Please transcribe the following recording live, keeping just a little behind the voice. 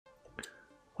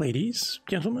Ladies,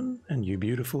 gentlemen, and you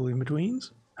beautiful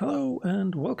in-betweens, hello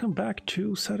and welcome back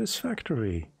to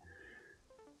Satisfactory.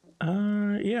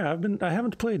 I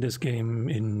haven't played this game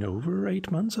in over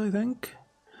 8 months, I think,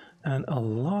 and a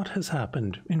lot has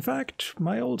happened. In fact,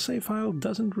 my old save file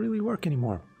doesn't really work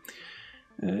anymore.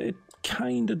 It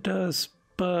kinda does,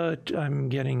 but I'm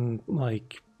getting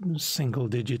like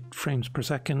single-digit frames per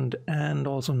second, and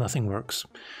also nothing works.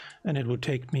 And it would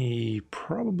take me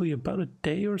probably about a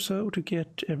day or so to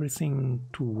get everything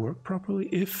to work properly,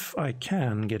 if I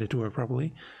can get it to work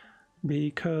properly.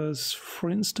 Because,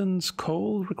 for instance,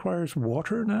 coal requires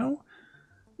water now,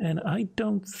 and I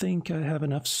don't think I have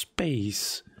enough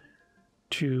space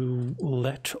to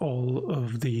let all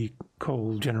of the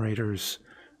coal generators,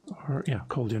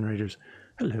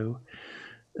 hello.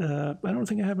 I don't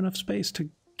think I have enough space to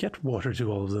get water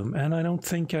to all of them, and I don't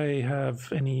think I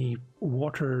have any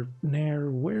water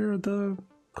near where the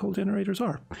coal generators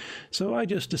are. So I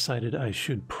just decided I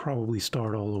should probably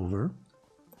start all over,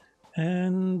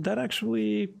 and that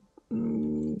actually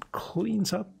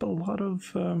cleans up a lot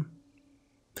of...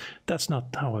 that's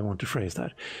not how I want to phrase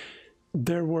that.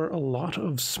 There were a lot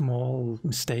of small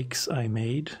mistakes I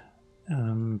made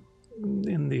in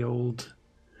the old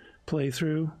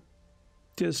playthrough.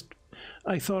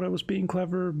 I thought I was being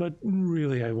clever, but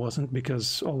really I wasn't,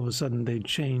 because all of a sudden they'd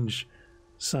change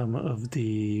some of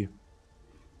the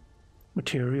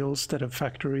materials that a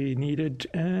factory needed,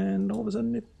 and all of a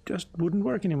sudden it just wouldn't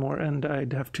work anymore, and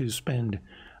I'd have to spend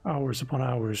hours upon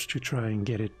hours to try and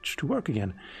get it to work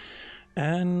again.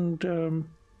 And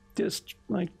just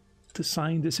like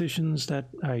design decisions that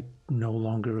I no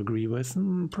longer agree with,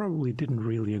 and probably didn't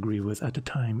really agree with at the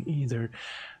time either.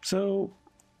 So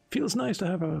feels nice to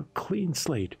have a clean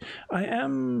slate. I've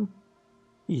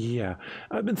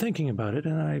been thinking about it,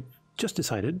 and I just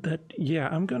decided that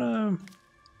I'm gonna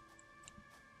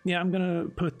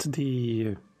put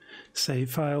the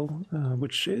save file,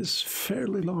 which is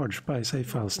fairly large by save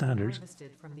file standards,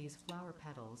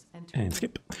 and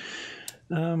skip.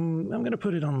 I'm gonna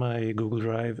put it on my Google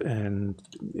Drive, and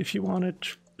if you want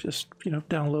it, just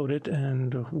download it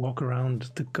and walk around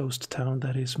the ghost town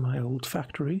that is my old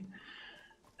factory.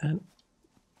 And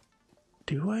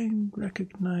do I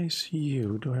recognize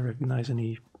you? Do I recognize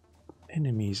any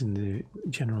enemies in the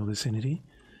general vicinity?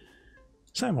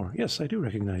 Samor, yes, I do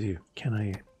recognize you. Can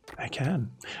I can.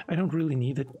 I don't really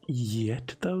need it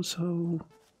yet, though, so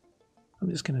I'm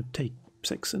just gonna take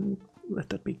 6 and let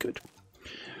that be good.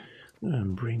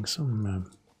 Bring some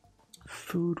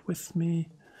food with me.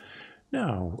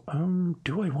 Now,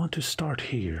 do I want to start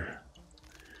here?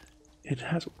 It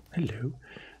has... Hello.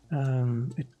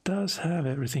 It does have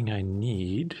everything I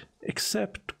need,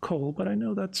 except coal, but I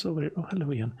know that's over there. Oh,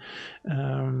 hello, Ian.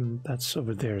 That's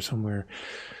over there somewhere.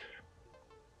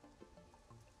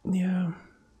 Yeah.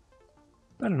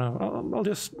 I don't know. I'll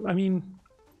just...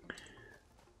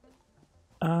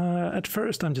 at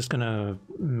first I'm just gonna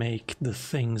make the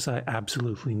things I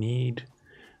absolutely need.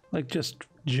 Like just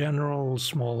general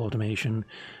small automation,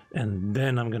 and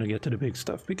then I'm gonna get to the big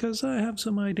stuff, because I have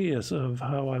some ideas of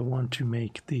how I want to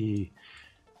make the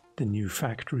new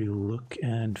factory look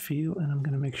and feel, and I'm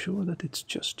gonna make sure that it's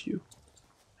just you.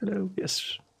 Hello,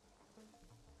 yes.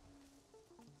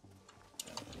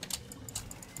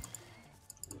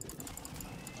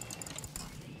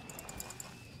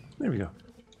 There we go.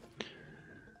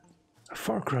 A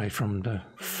far cry from the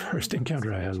first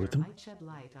encounter I had with them. Might shed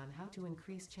light on how to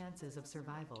increase chances of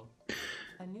survival.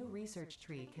 A new research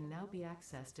tree can now be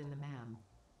accessed in the MAM.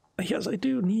 Yes, I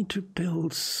do need to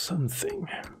build something.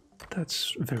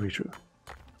 That's very true.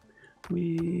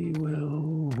 We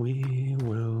will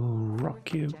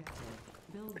rock you.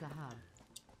 Build the hub.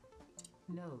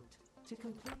 Note, to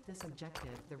complete this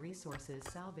objective, the resources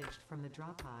salvaged from the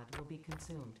drop pod will be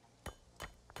consumed.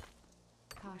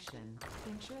 Caution.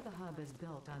 Ensure the hub is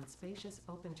built on spacious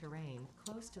open terrain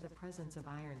close to the presence of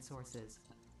iron sources.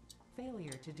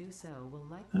 Failure to do so will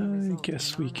likely result I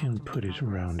guess in we can put it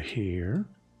around here.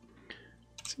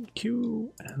 CQ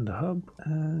and the hub,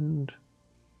 and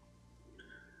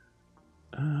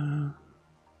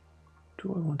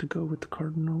do I want to go with the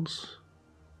cardinals?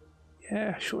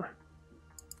 Yeah, sure.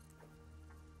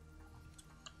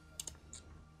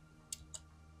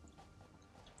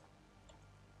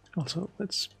 Also,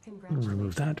 let's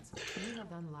remove that. You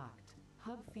have unlocked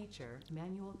hub feature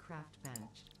manual craft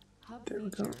bench. Hub there we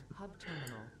feature go. hub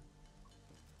terminal.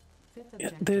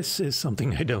 Yeah, this is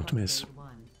something I don't miss.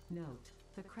 Note,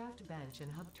 the craft bench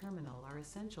and hub terminal are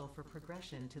essential for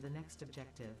progression to the next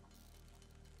objective.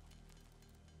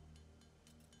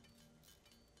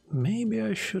 Maybe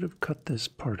I should have cut this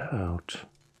part out.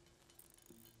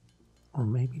 Or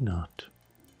maybe not.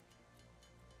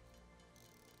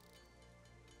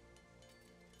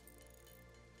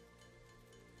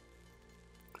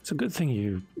 It's a good thing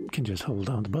you can just hold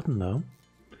down the button though.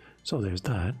 So there's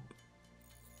that.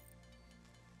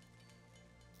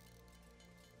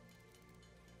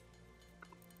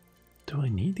 Do I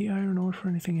need the iron ore for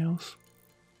anything else?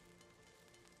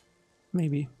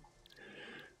 Maybe.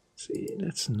 Let's see,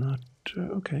 that's not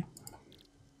okay.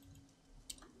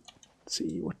 Let's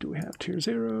see, what do we have? Tier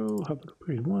 0, hub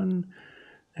upgrade 1,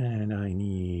 and I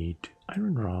need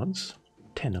iron rods,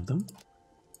 10 of them.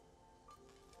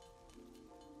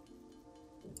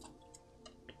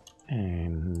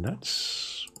 And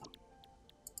that's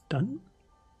done.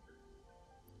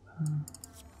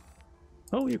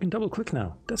 Oh, you can double click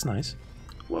now. That's nice.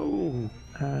 Whoa!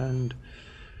 And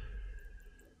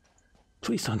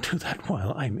please don't do that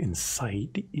while I'm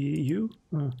inside you.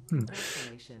 You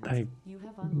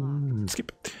have unlocked.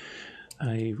 Skip.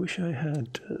 I wish I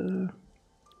had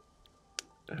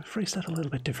phrased that a little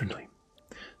bit differently.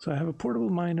 So I have a portable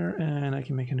miner and I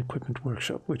can make an equipment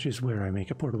workshop, which is where I make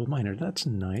a portable miner. That's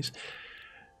nice.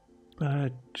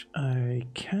 But I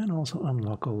can also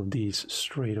unlock all of these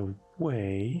straight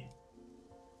away.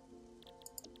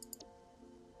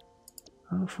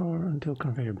 How far until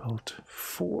conveyor belt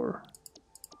 4?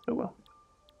 Oh well.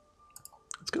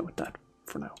 Let's go with that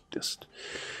for now. Just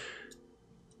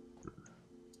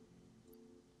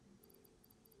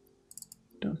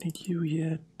don't need you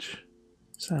yet.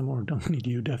 Samor, don't need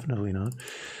you, definitely not.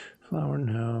 Flour,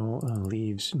 no.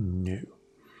 Leaves, no.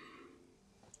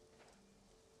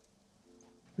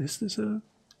 Is this a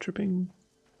tripping?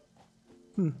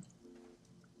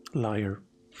 Liar.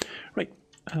 Right.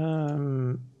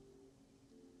 I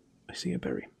see a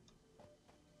berry.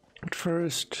 But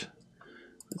first,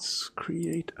 let's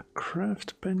create a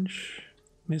craft bench.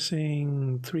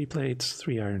 Missing 3 plates,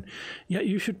 3 iron. Yeah,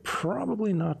 you should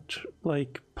probably not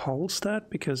like pulse that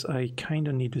because I kind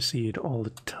of need to see it all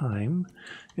the time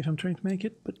if I'm trying to make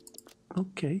it, but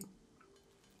okay.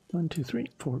 1, 2, 3,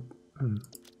 4.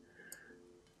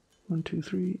 1, 2,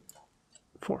 3,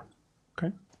 4.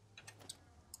 Okay.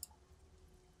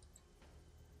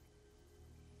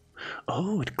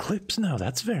 Oh, it clips now.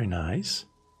 That's very nice.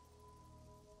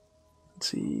 Let's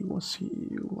see, what's he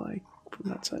like from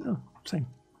that side? Oh, same.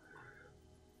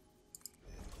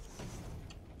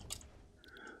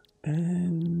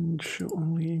 And show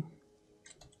only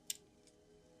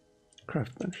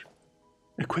craft bench.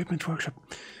 Equipment workshop.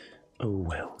 Oh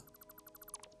well.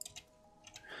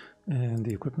 And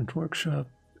the equipment workshop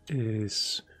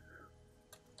is...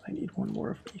 I need 1 more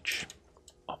of each.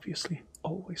 Obviously,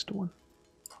 always the one.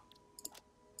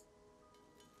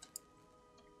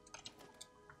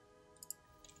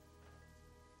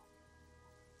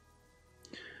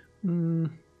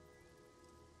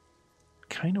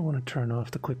 Kind of want to turn off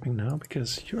the clipping now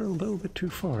because you're a little bit too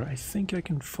far. I think I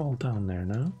can fall down there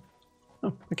now.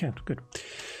 Oh, I can't. Good.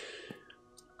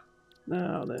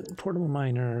 Now then, portable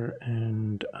miner,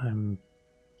 and I'm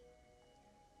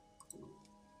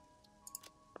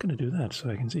gonna do that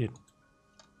so I can see it.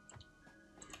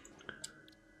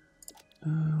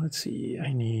 Let's see.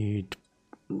 I need,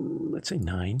 let's say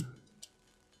 9.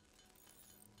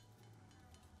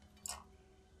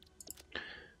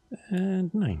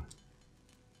 And 9.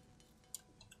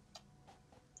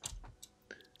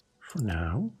 For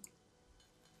now.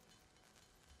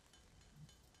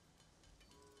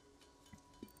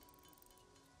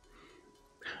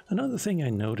 Another thing I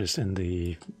noticed in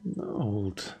the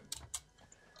old...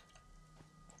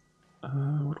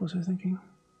 what was I thinking?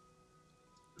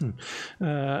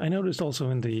 I noticed also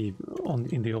in the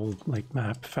old like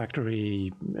map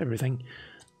factory everything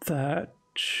that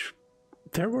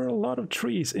there were a lot of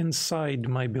trees inside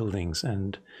my buildings,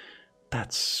 and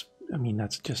that's, I mean,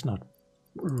 that's just not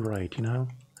right, you know.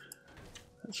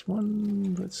 That's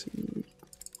one. Let's see.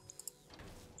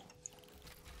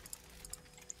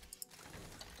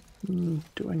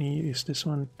 Do I need, is this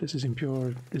one? This is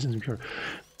impure. This is impure.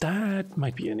 That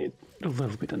might be a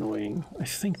little bit annoying. I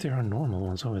think there are normal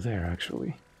ones over there,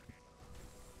 actually.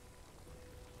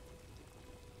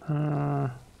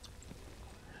 You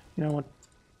know what?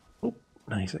 Oh,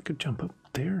 nice. I could jump up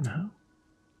there now.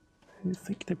 I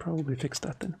think they probably fixed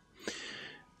that then.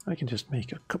 I can just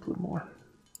make a couple of more.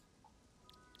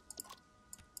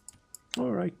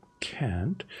 Or I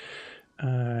can't.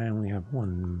 I only have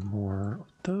 1 more of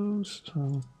those,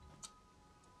 so...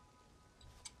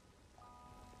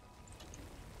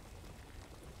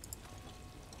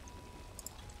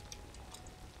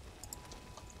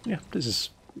 Yeah, this is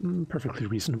perfectly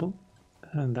reasonable,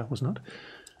 and that was not.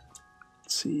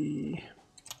 Let's see...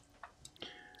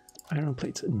 Iron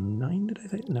plates 9, did I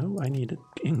think? No, I needed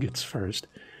ingots first.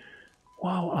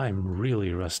 Wow, I'm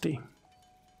really rusty.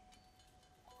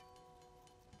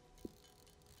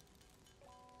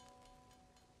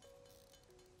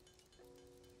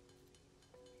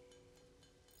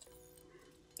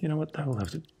 You know what? That will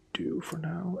have to do for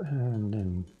now. And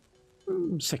then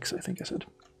 6, I think I said.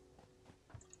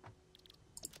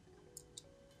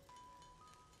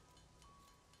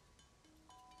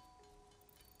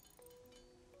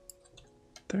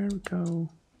 There we go.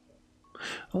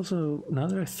 Also, now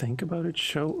that I think about it,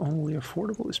 show only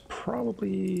affordable is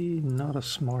probably not a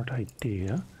smart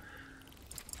idea.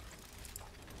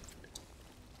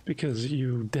 Because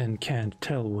you then can't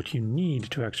tell what you need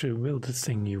to actually build the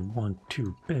thing you want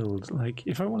to build. Like,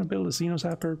 if I want to build a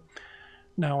Xenozapper,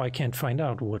 now I can't find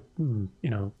out what, you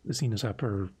know, the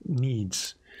Xenozapper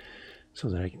needs so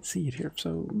that I can see it here.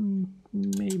 So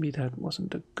maybe that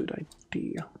wasn't a good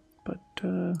idea. But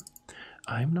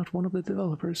I'm not one of the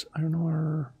developers. I don't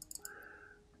know.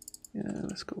 Yeah,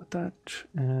 let's go with that.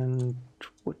 And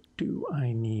what do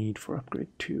I need for upgrade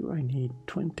 2? I need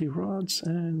 20 rods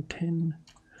and 10.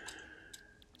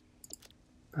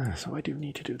 So I do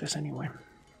need to do this anyway.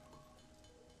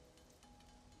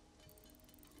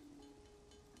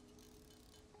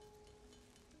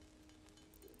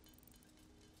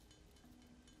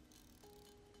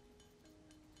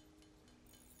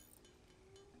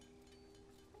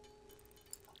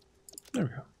 There we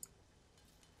go.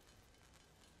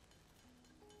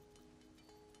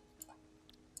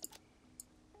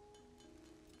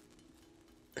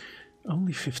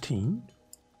 Only 15?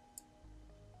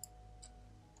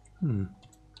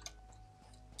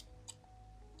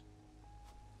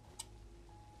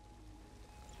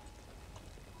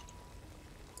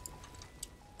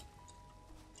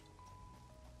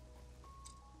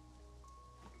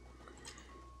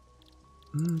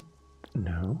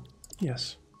 No.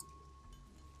 Yes.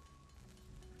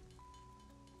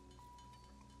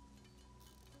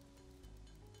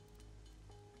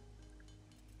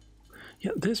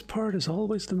 Yeah, this part is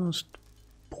always the most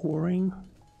boring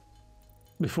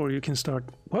before you can start.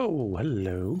 Whoa,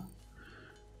 hello.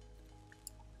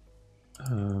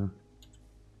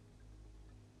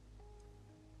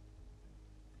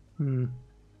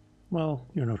 Well,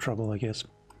 you're no trouble, I guess.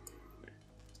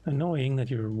 Annoying that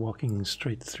you're walking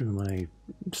straight through my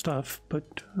stuff,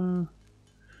 but all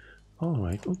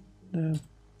right. Oh, a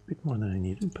bit more than I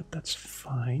needed, but that's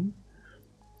fine.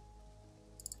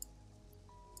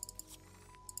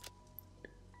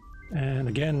 And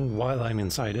again, while I'm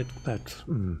inside it, that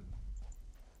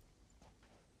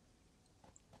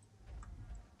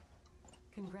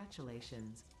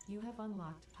Congratulations, you have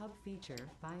unlocked Hub feature,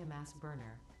 Biomass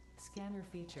Burner, Scanner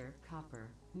feature, Copper,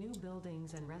 New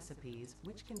Buildings and Recipes,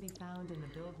 which can be found in the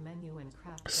Build menu and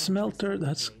Craft bench Smelter,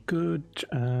 that's good.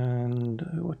 And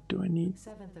what do I need?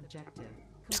 7th objective.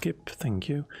 Skip, thank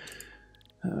you.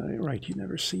 Right, you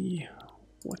never see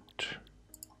what.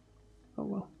 Oh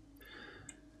well.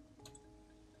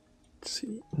 Let's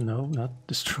see. No, not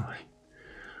destroy.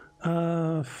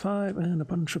 5 and a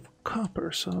bunch of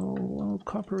copper. So, well,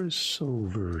 copper is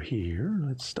over here.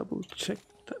 Let's double check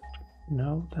that.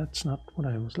 No, that's not what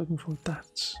I was looking for.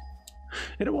 That's.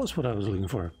 It was what I was looking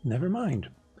for. Never mind.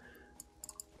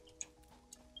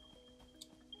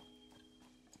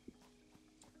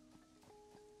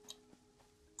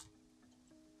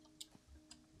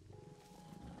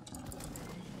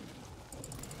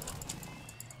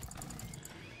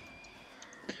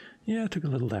 Yeah, I took a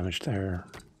little damage there.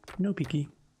 No peeky.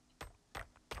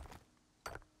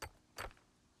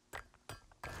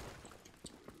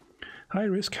 High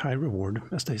risk, high reward,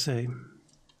 as they say.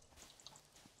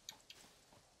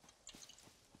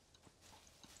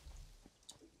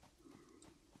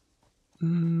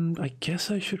 I guess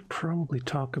I should probably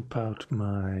talk about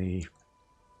my...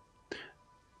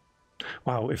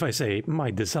 Wow, if I say my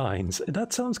designs,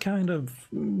 that sounds kind of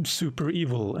super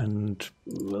evil and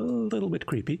a little bit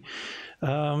creepy.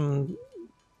 The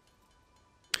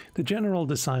general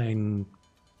design...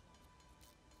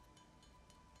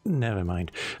 Never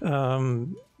mind.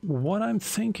 What I'm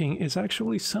thinking is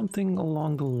actually something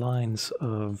along the lines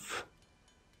of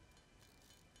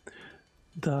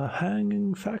the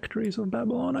hanging factories of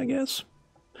Babylon, I guess.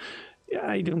 Yeah,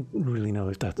 I don't really know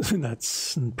if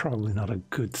that's probably not a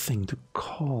good thing to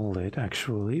call it,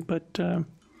 actually, but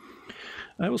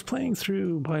I was playing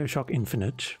through Bioshock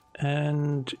Infinite,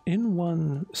 and in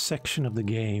one section of the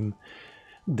game,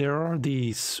 there are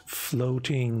these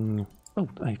floating... Oh,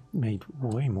 I made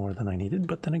way more than I needed,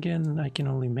 but then again, I can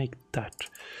only make that.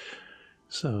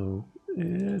 So,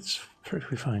 it's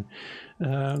perfectly fine.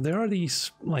 There are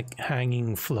these, like,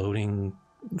 hanging, floating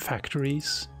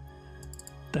factories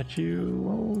that you,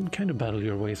 well, kind of battle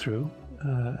your way through,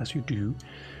 as you do.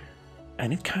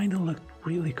 And it kind of looked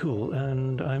really cool,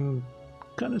 and I'm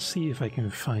gonna see if I can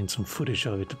find some footage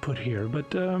of it to put here, but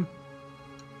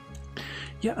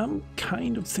yeah, I'm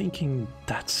kind of thinking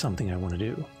that's something I want to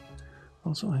do.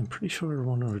 Also, I'm pretty sure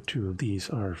one or two of these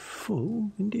are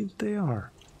full. Indeed, they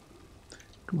are.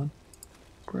 Come on.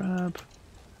 Grab.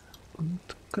 And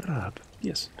grab.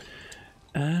 Yes.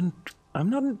 And I'm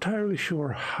not entirely sure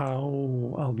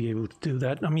how I'll be able to do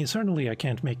that. I mean, certainly I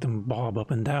can't make them bob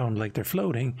up and down like they're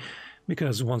floating,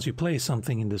 because once you play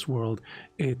something in this world,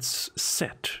 it's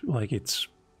set. Like, it's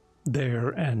there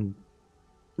and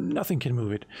nothing can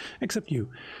move it except you.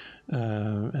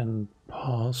 And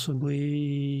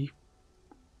possibly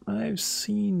I've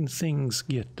seen things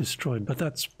get destroyed, but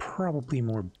that's probably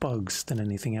more bugs than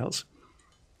anything else.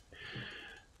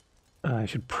 I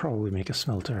should probably make a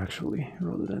smelter, actually,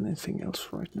 rather than anything else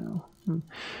right now.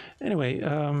 Anyway,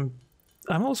 I'm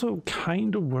also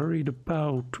kind of worried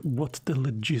about what the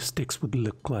logistics would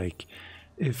look like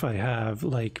if I have,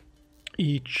 like,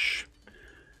 each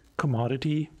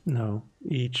commodity, no,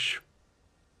 each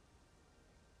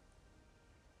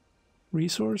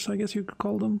resource, I guess you could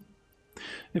call them.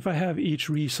 If I have each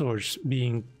resource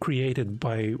being created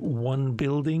by one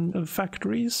building of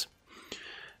factories,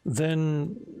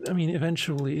 then, I mean,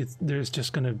 eventually there's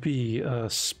just going to be a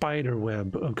spider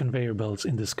web of conveyor belts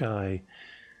in the sky,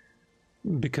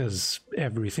 because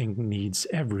everything needs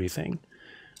everything.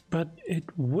 But it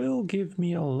will give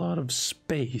me a lot of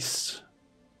space.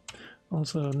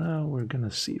 Also, now we're going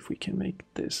to see if we can make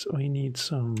this. We need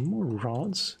some more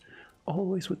rods.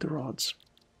 Always with the rods.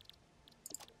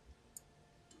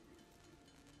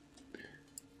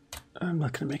 I'm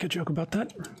not going to make a joke about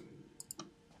that.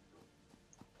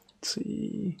 Let's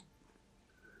see.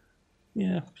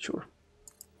 Yeah, sure.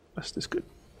 Best is good.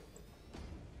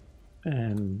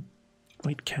 And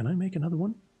wait, can I make another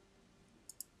one?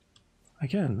 I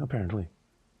can, apparently.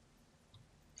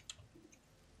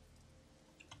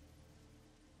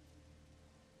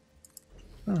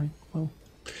 Alright, well.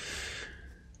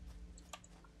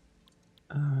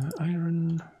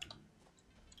 Iron.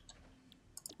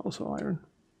 Also iron.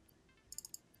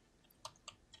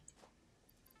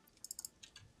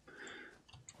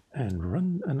 And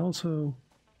run, and also,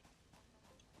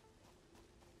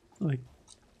 like,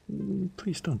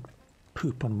 please don't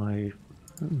poop on my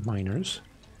miners.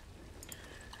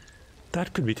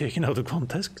 That could be taken out of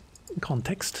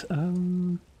context.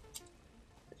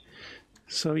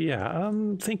 So yeah,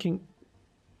 I'm thinking,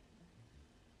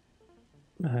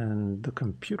 and the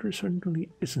computer certainly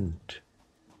isn't.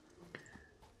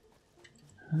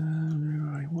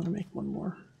 I want to make one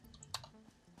more.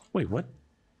 Wait, what?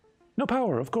 No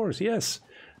power, of course, yes.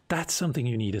 That's something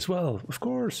you need as well, of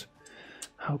course.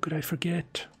 How could I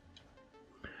forget?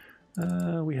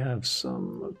 We have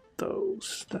some of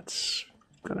those. That's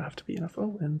gonna have to be enough.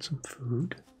 Oh, and some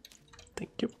food.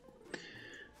 Thank you.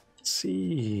 Let's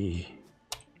see.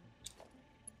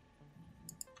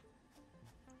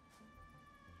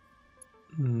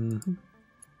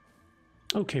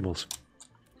 Oh, cables.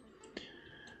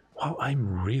 Wow,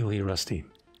 I'm really rusty.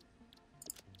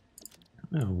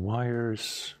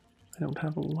 Wires. I don't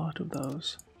have a lot of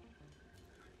those.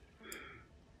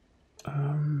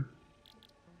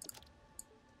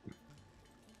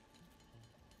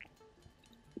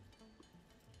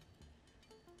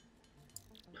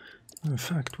 In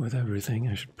fact, with everything,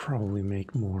 I should probably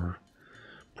make more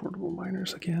portable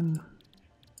miners again.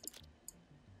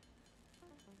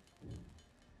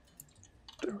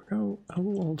 There we go. I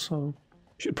will also...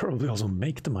 should probably also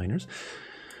make the miners.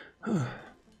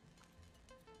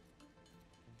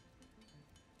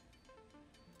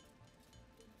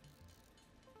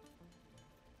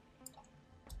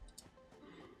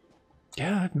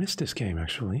 Yeah, I've missed this game,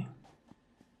 actually.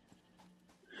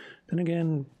 Then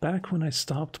again, back when I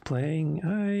stopped playing,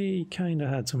 I kinda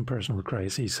had some personal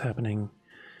crises happening.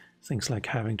 Things like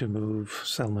having to move,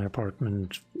 sell my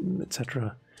apartment,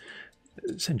 etc.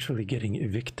 Essentially getting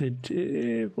evicted.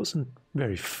 It wasn't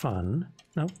very fun.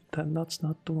 No, that's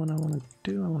not the one I want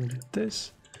to do. I want to do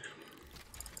this.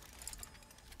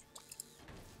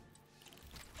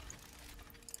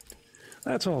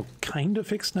 That's all kind of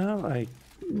fixed now. I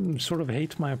sort of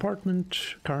hate my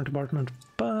current apartment,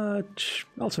 but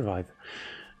I'll survive.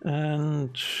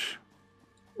 And,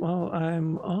 well,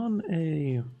 I'm on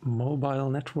a mobile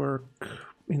network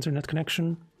internet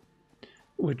connection,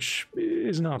 which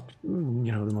is not,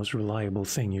 you know, the most reliable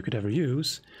thing you could ever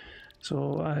use.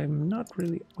 So I'm not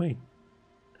really... Wait.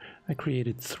 I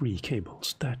created 3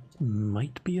 cables. That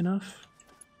might be enough.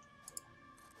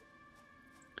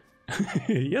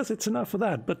 Yes, it's enough for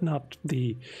that, but not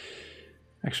the...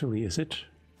 Actually, is it?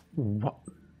 What?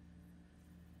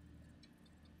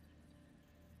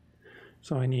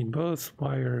 So I need both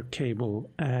wire, cable,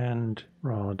 and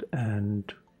rod,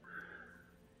 and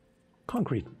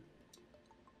concrete.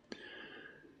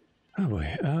 Oh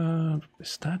boy,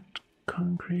 is that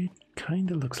concrete?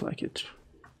 Kinda looks like it.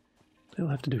 They'll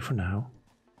have to do for now.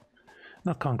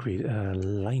 Not concrete,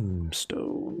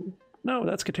 limestone. No,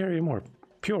 that's Caterium ore.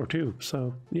 Pure too,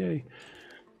 so yay.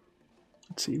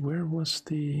 Let's see, where was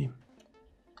the...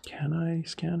 Can I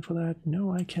scan for that?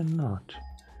 No, I cannot.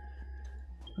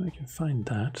 I can find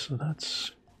that, so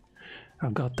that's...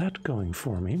 I've got that going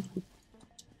for me.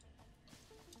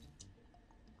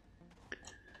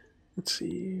 Let's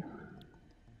see...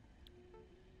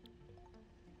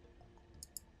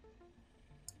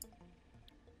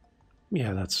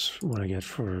 Yeah, that's what I get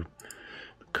for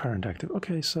current active.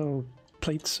 Okay, so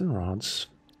plates and rods.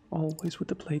 Always with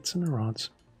the plates and the rods.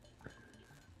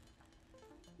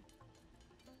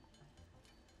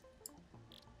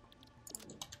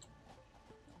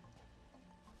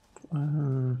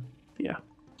 Yeah.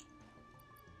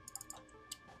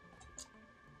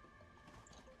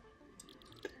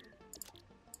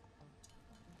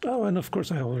 Oh, and of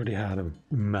course I already had a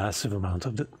massive amount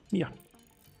of it. Yeah.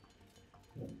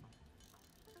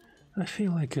 I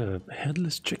feel like a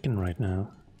headless chicken right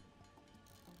now.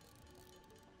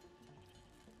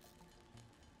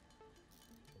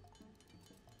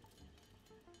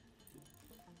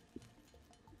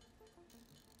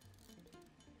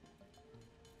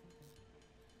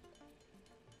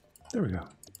 There we go.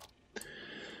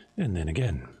 And then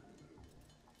again.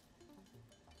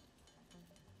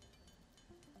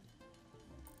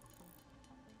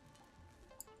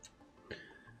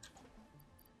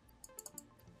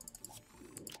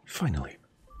 Finally.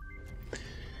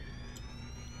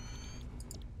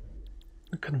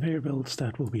 The conveyor belt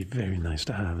stat will be very nice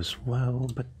to have as well,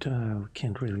 but we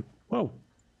can't really... Whoa!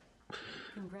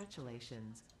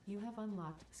 Congratulations. You have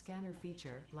unlocked scanner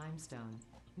feature limestone.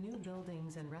 New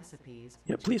buildings and recipes.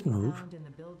 Yeah, please move. Found in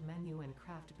the build menu and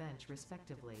craft bench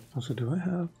respectively. Also, do I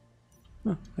have...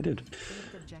 Oh, I did.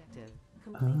 Fifth objective.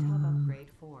 Complete hub upgrade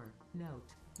 4. Note.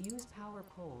 Use power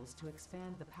poles to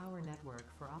expand the power network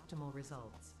for optimal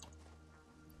results.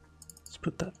 Let's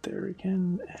put that there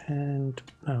again, and...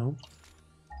 No.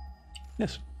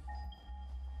 Yes.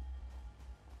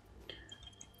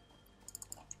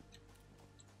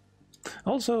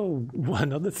 Also,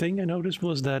 one other thing I noticed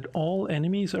was that all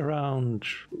enemies around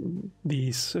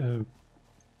these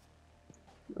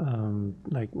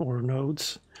like ore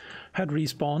nodes had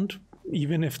respawned,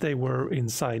 even if they were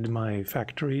inside my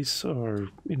factories or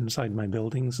inside my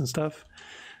buildings and stuff,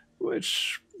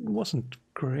 which wasn't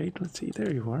great. Let's see,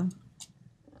 there you are.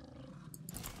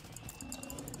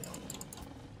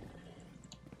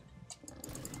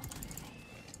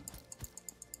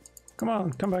 Come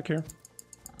on, come back here.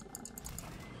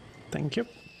 Thank you.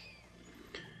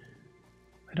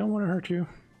 I don't want to hurt you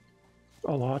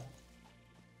a lot.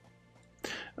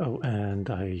 Oh, and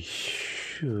I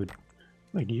should...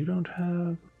 Wait, you don't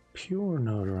have pure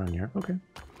node around here. Okay.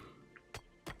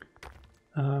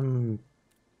 I'm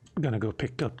gonna go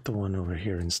pick up the one over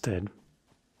here instead.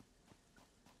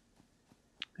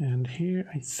 And here,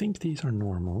 I think these are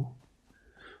normal.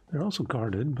 They're also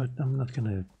guarded, but I'm not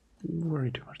gonna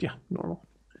worry too much. Yeah, normal.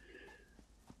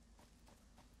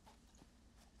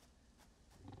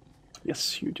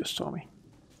 Yes, you just saw me.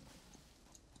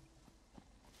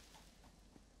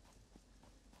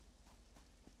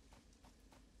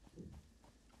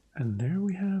 And there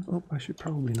we have... Oh, I should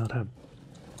probably not have...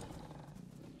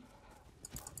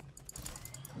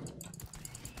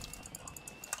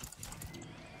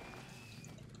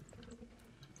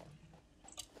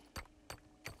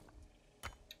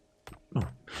 Oh.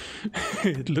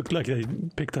 It looked like I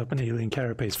picked up an alien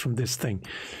carapace from this thing.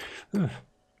 Ugh.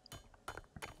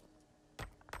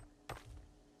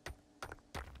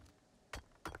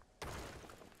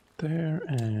 There,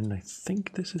 and I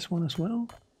think this is one as well.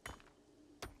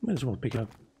 Might as well pick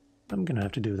up. I'm gonna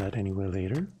have to do that anyway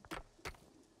later.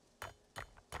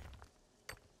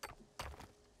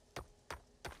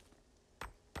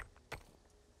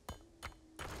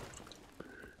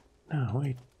 Now,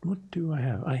 wait, what do I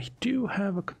have? I do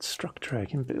have a constructor I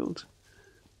can build.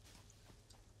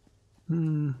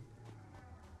 Gonna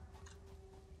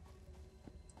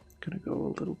go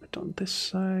a little bit on this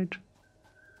side.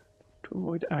 To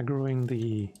avoid aggroing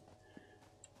the...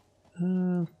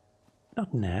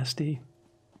 not nasty,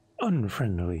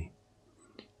 unfriendly.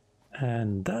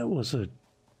 And that was a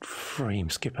frame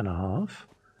skip and a half.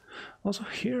 Also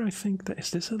here I think that... Is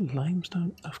this a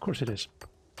limestone? Of course it is.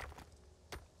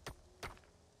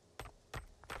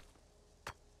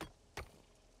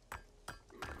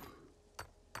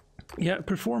 Yeah,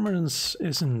 performance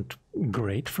isn't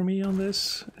great for me on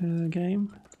this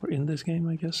game. Or in this game,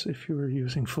 I guess, if you were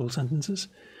using full sentences.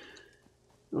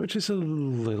 which is a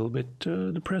little bit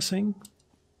depressing.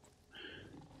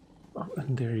 Oh,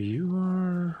 and there you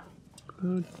are.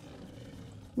 Good.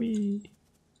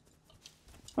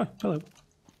 Oh, hello.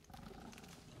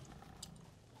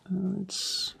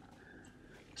 It's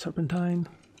Serpentine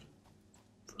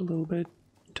for a little bit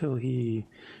until he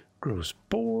grows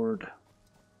bored.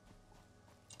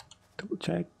 Double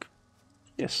check.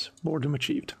 Yes, boredom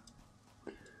achieved.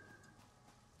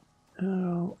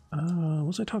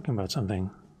 Was I talking about something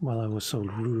while I was so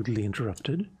rudely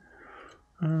interrupted?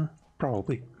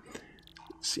 Probably.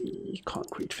 Let's see,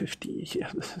 concrete 50.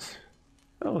 Yeah.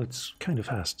 Oh, it's kind of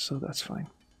fast, so that's fine.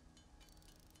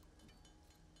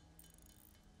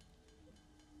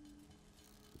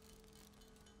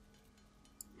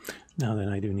 Now then,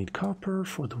 I do need copper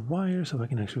for the wire, so I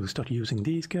can actually start using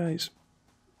these guys.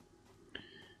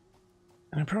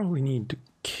 And I probably need the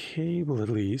cable at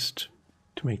least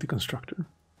to make the constructor.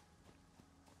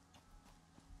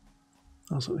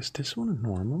 Also, is this one a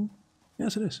normal?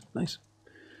 Yes, it is. Nice.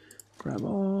 Grab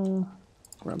all,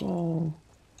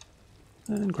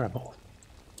 and grab all.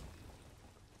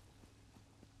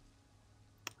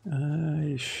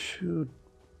 I should...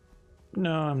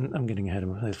 No, I'm getting ahead of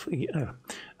myself.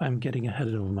 I'm getting ahead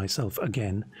of myself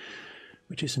again,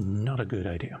 which is not a good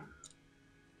idea.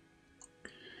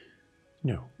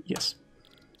 No, yes.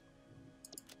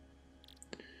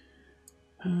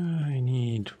 I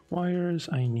need wires,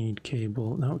 I need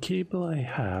cable. Now, cable I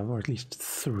have, or at least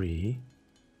 3.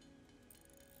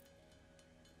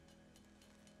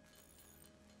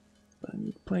 I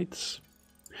need plates.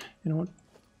 You know what?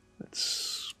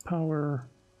 Let's power...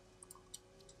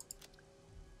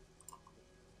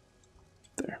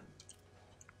 There.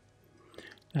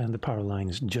 And the power line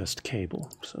is just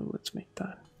cable, so let's make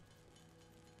that.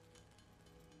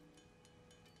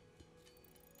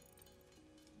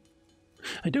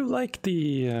 I do like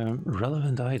the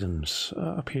relevant items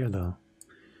up here, though.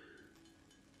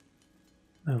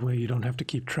 That way you don't have to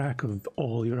keep track of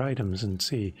all your items and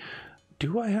see,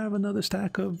 do I have another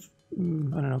stack of, I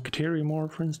don't know, Caterium ore,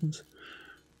 for instance?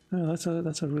 No,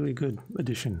 that's a really good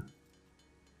addition.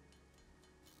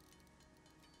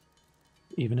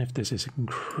 Even if this is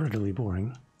incredibly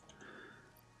boring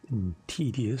and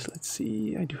tedious. Let's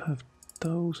see, I do have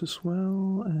those as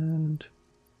well, and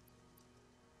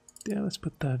yeah, let's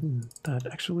put that in that.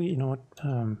 Actually, you know what,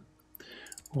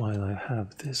 while I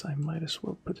have this, I might as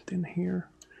well put it in here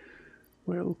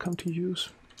where it will come to use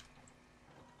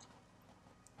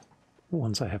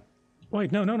once I have...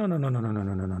 Wait, no.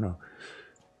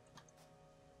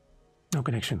 No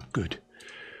connection, good.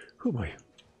 Oh boy.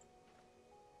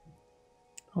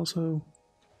 Also,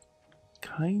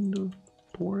 kind of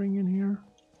boring in here.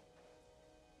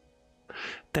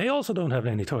 They also don't have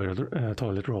any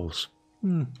toilet rolls.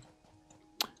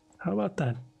 How about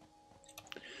that?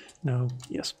 No,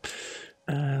 yes.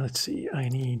 Let's see, I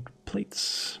need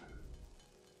plates.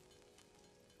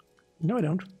 No, I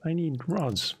don't. I need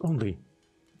rods only.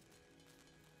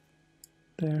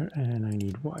 There, and I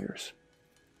need wires.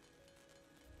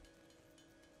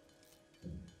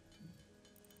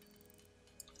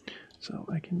 So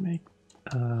I can make,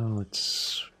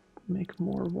 let's make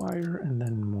more wire and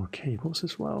then more cables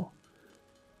as well.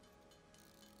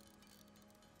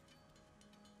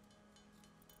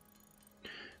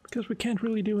 Because we can't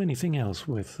really do anything else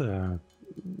with,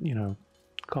 you know,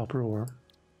 copper ore.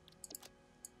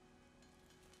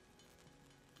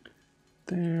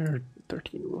 There,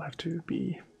 13 will have to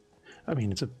be, I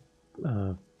mean, it's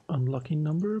a unlucky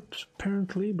number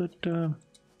apparently, but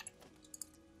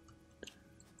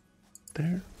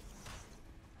there.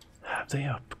 Have they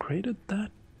upgraded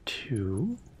that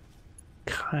too?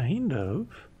 Kind of.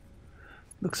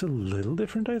 Looks a little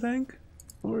different, I think.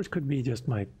 Or it could be just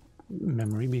my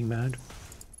memory being bad.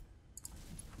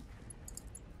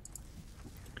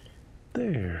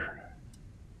 There.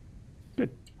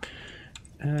 Good.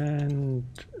 And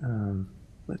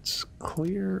let's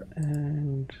clear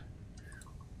and...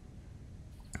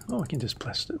 Oh, I can just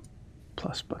press the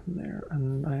plus button there.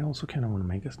 And I also kind of want to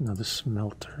make another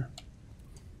smelter.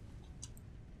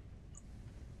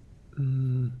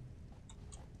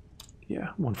 Yeah,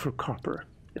 one for copper.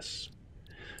 Yes.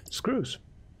 Screws.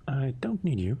 I don't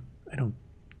need you. I don't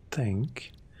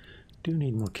think. Do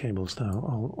need more cables though,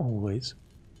 always.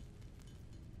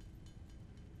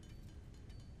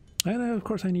 And of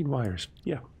course I need wires.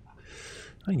 Yeah.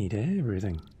 I need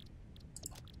everything.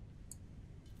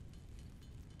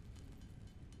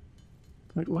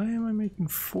 Wait, why am I making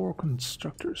 4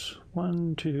 constructors?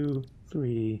 1, 2,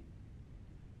 3.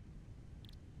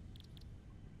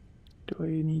 Do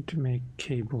I need to make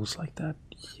cables like that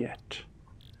yet?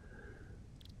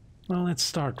 Well, let's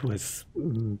start with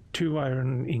 2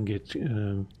 iron ingot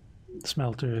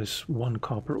smelters, 1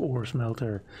 copper ore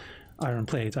smelter, iron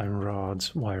plate, iron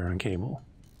rods, wire and cable.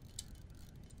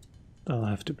 That'll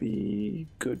have to be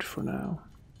good for now.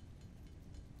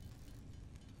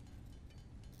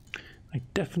 I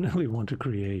definitely want to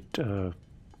create...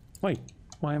 wait,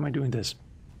 why am I doing this?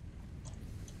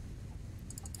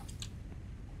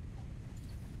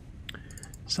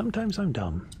 Sometimes I'm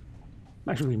dumb.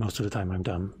 Actually, most of the time I'm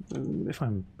dumb, if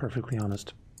I'm perfectly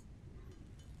honest.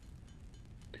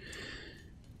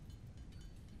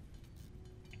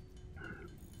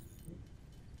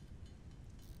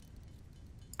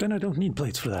 Then I don't need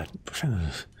plates for that.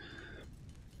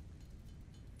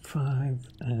 5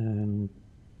 and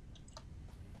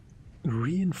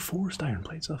reinforced iron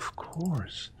plates, of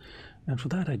course. And for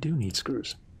that I do need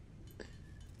screws.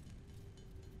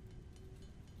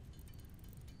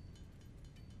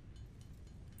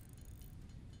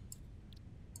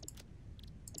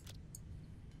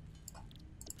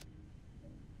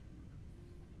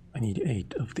 I need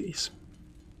 8 of these.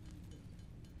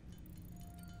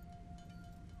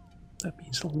 That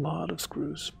means a lot of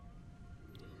screws.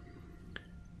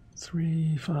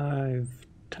 3, 5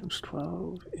 times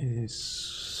 12 is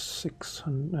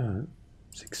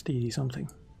 60 something.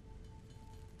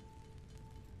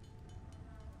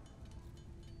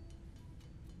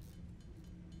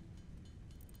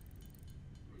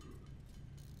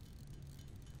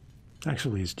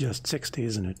 Actually, it's just 60,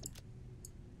 isn't it?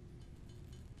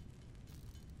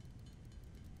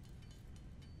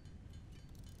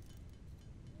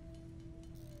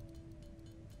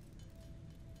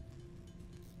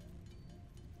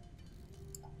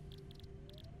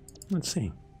 Let's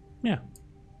see. Yeah.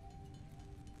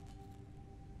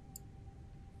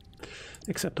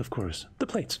 Except, of course, the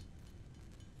plates.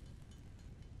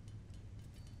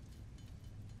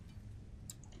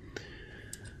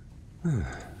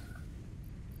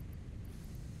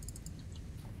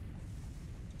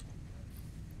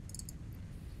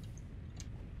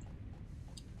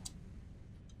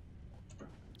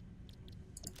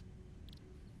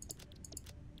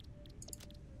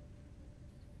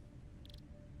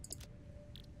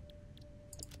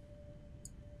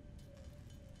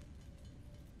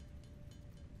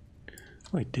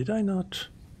 Wait, did I not?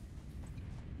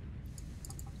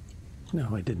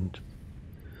 No, I didn't.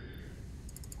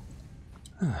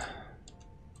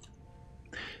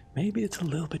 Maybe it's a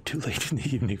little bit too late in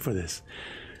the evening for this.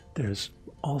 There's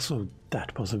also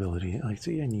that possibility. I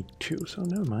see I need 2, so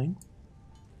never mind.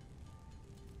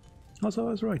 Also,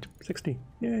 I was right. 60.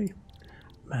 Yay.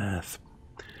 Math.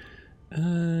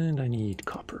 And I need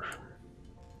copper.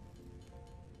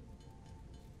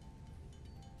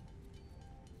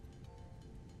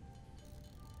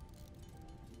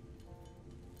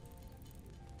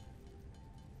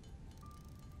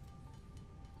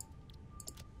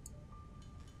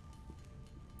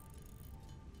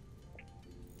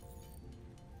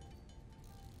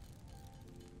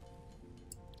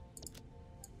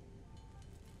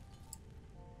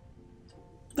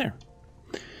 There.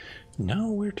 Now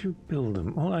where to build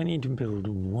them? Well, I need to build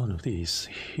one of these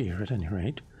here at any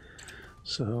rate.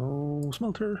 So,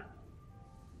 smelter.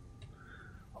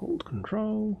 Hold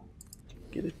control.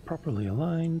 Get it properly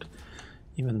aligned.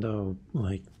 Even though,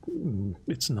 like,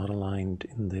 it's not aligned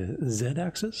in the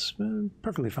Z-axis.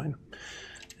 Perfectly fine.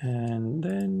 And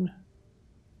then...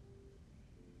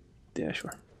 yeah,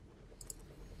 sure.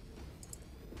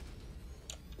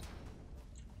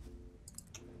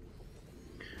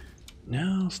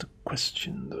 Now's the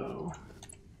question, though.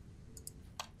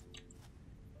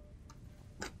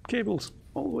 Cables.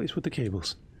 Always with the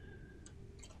cables.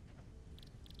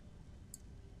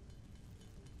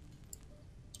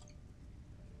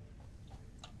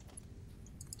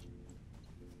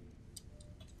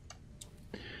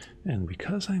 And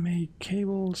because I made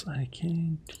cables, I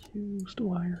can't use the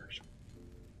wires.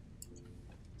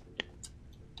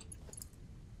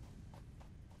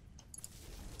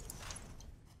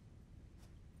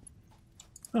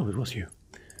 Oh, it was you.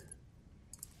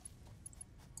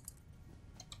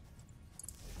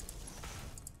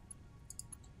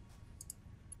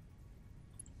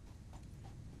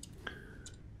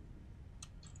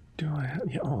 Do I have...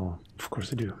 yeah, oh, of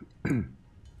course I do.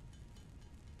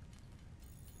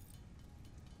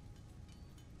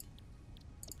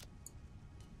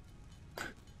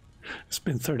 It's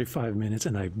been 35 minutes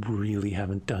and I really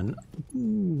haven't done...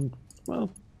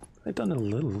 well, I've done a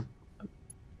little...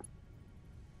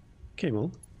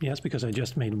 cable. Yes, because I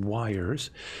just made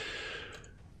wires.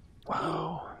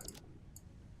 Wow.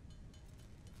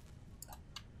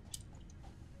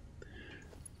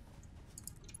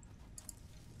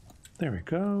 There we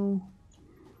go.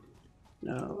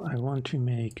 Now I want to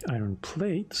make iron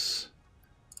plates.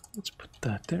 Let's put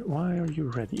that there. Why are you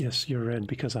red? Yes, you're red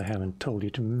because I haven't told you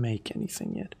to make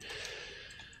anything yet.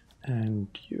 And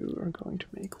you are going to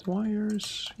make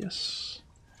wires. Yes.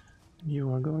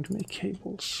 You are going to make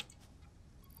cables.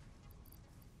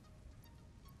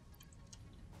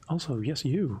 Also, yes,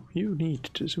 you need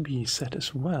to be set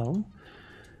as well.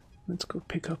 Let's go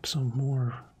pick up some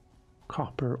more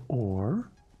copper ore.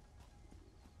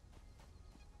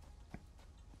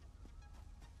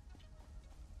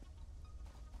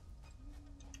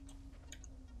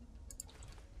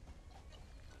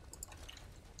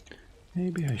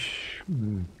 Maybe I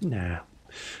nah.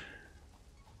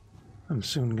 I'm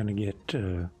soon gonna get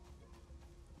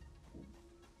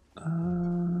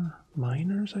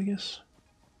miners, I guess.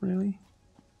 Really?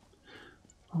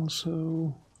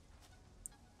 Also,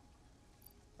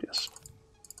 yes.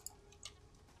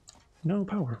 No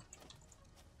power.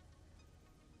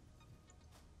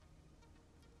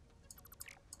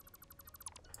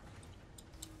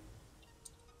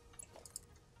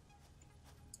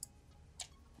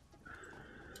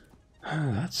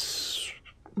 That's...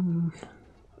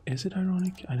 is it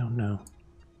ironic? I don't know.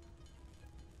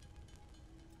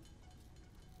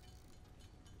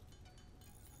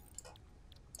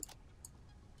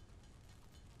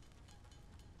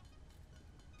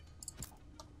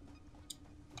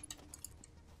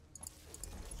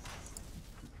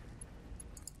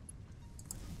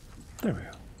 There we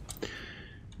go.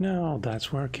 Now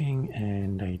that's working,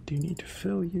 and I do need to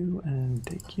fill you and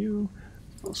take you.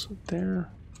 Also there.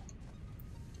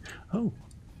 Oh,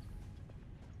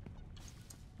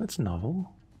 that's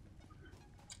novel.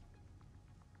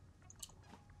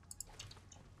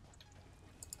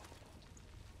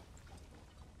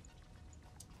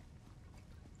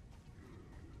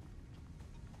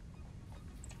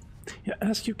 Yeah,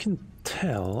 as you can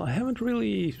tell, I haven't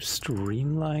really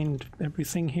streamlined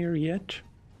everything here yet,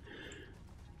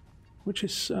 which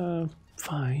is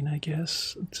fine, I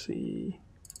guess. Let's see.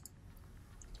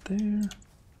 There.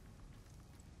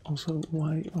 Also,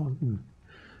 why? Oh,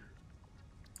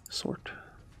 sort.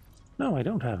 No, I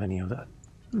don't have any of that.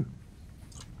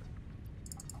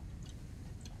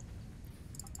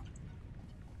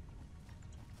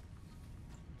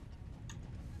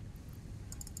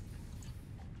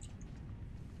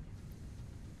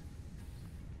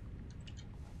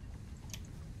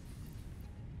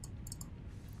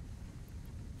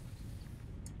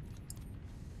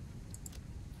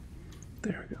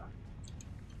 There we go.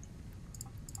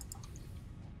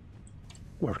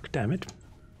 Work, damn it.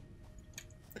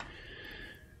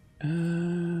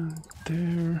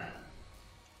 There.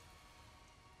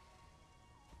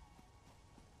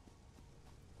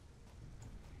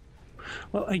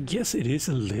 Well, I guess it is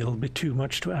a little bit too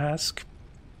much to ask.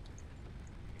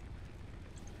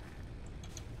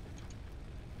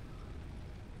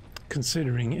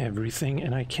 Considering everything,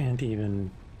 and I can't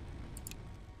even...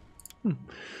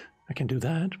 I can do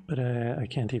that, but I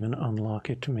can't even unlock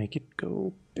it to make it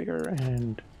go bigger,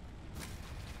 and...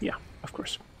 yeah, of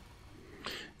course.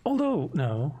 Although,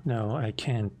 no, I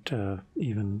can't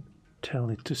even tell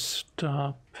it to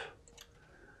stop.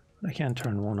 I can't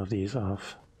turn one of these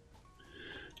off.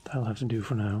 That'll have to do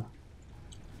for now.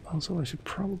 Also, I should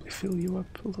probably fill you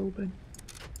up a little bit.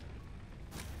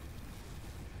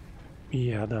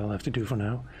 Yeah, that'll have to do for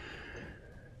now.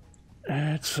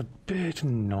 It's a bit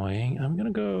annoying. I'm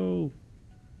gonna go...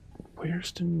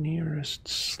 where's the nearest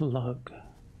slug?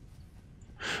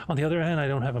 On the other hand, I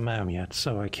don't have a MAM yet,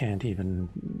 so I can't even...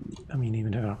 I mean,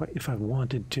 even if I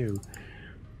wanted to,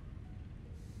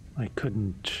 I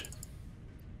couldn't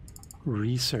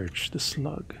research the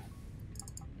slug.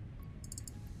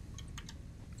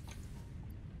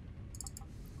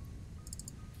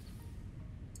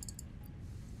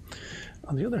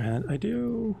 On the other hand, I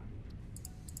do...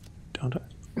 don't I?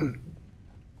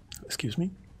 Excuse me.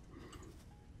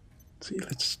 Let's see,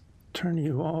 let's turn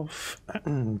you off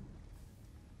and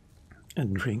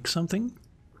drink something.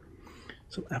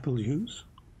 Some apple juice.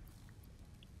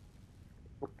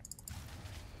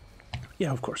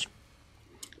 Yeah, of course.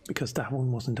 Because that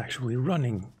one wasn't actually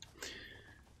running.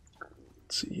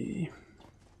 Let's see.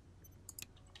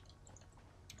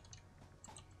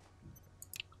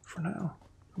 For now,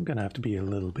 I'm gonna have to be a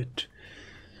little bit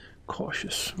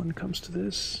cautious when it comes to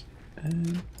this.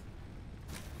 And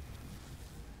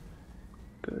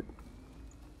good.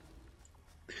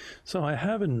 So I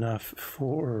have enough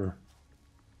for...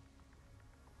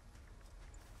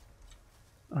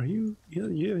 Are you? Yeah,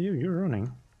 you're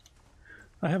running.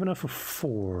 I have enough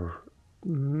for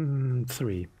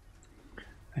 3.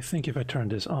 I think if I turn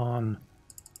this on,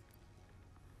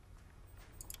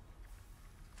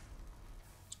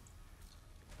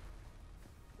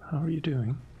 how are you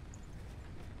doing?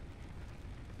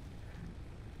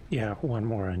 Yeah, one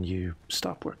more and you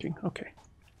stop working. Okay.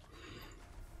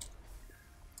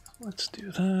 Let's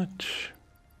do that.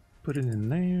 Put it in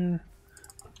there.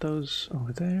 Put those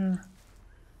over there.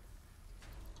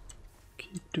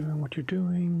 Keep doing what you're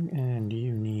doing, and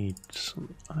you need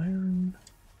some iron.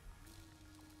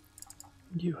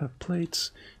 You have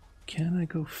plates. Can I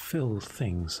go fill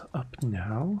things up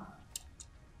now?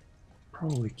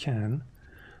 Probably can.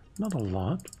 Not a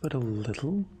lot, but a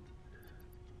little.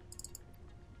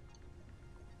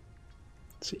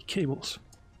 Let's see, cables.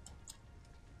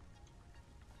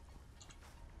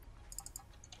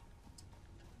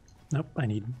 Nope, I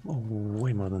need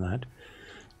way more than that.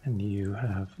 And you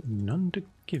have none to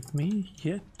give me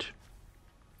yet.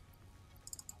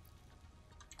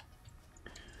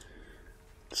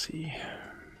 Let's see.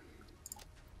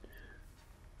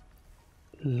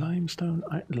 Limestone,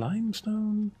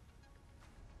 limestone?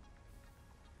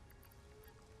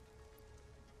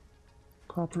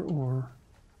 Copper ore.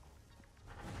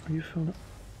 Are you filled up?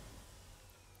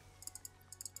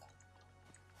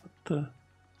 What the?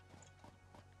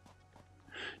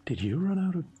 Did you run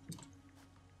out of...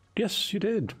 Yes, you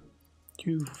did.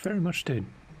 You very much did.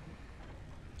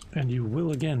 And you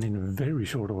will again in very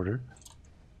short order.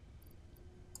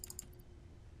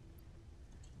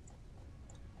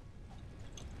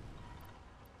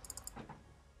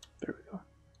 There we go.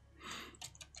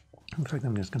 In fact,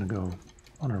 I'm just going to go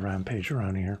on a rampage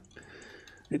around here.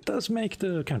 It does make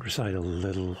the countryside a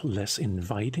little less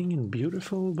inviting and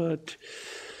beautiful, but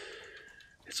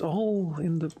it's all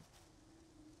in the...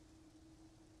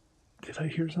 Did I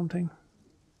hear something?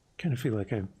 Kind of feel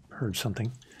like I heard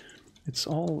something. It's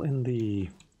all in the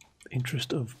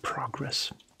interest of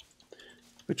progress,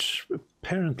 which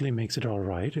apparently makes it all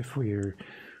right if we're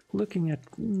looking at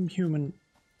human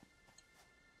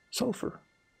sulfur.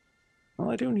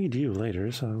 Well, I do need you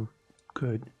later, so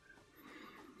good.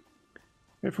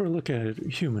 If we're looking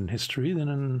at human history, then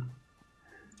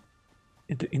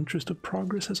in the interest of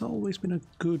progress has always been a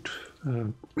good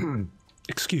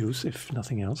excuse, if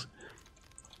nothing else.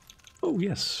 Oh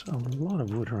yes, a lot of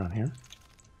wood around here.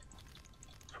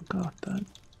 Forgot that.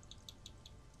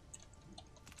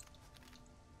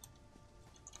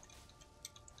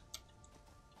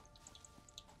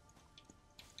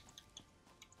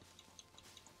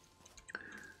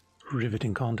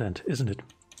 Riveting content, isn't it?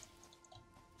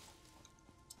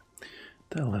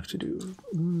 That'll have to do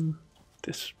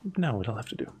this. Now what I'll have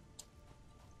to do.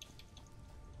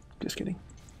 Just kidding.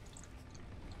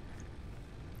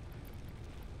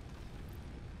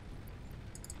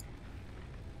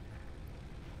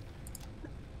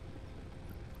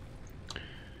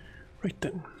 Right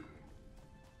then.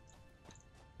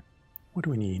 What do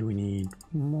we need? We need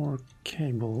more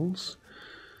cables.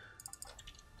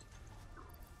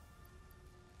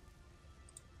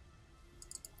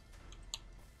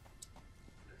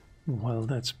 While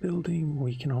that's building,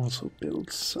 we can also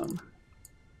build some.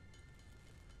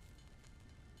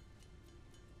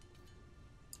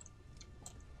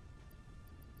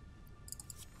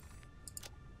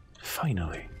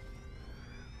 Finally.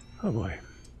 Oh boy.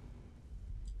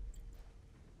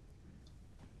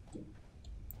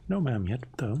 No ma'am yet,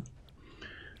 though.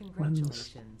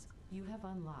 Congratulations. You have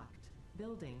unlocked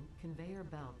building, conveyor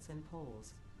belts and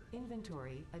poles.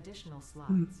 Inventory, additional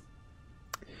slots.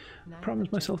 I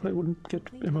promised myself I wouldn't get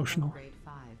emotional. Grade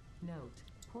 5. Note,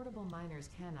 portable miners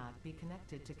cannot be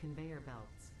connected to conveyor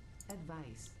belts.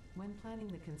 Advice, when planning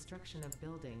the construction of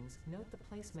buildings, note the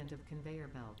placement of conveyor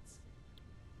belts.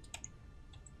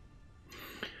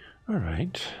 All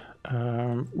right.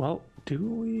 Well, do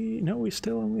we... No, we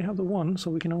still only have the one,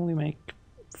 so we can only make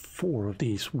 4 of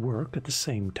these work at the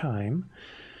same time.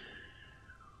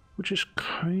 Which is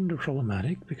kind of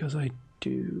problematic, because I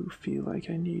do feel like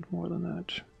I need more than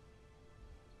that.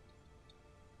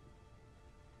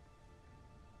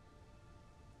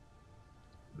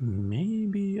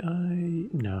 Maybe I...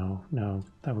 No,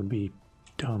 that would be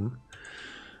dumb.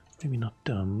 Maybe not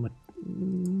dumb, but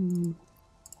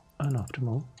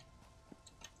unoptimal.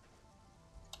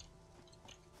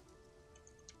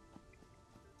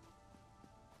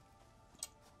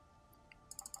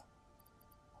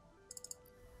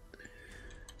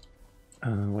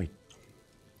 Wait.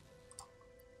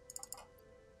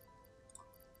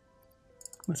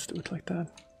 Let's do it like that.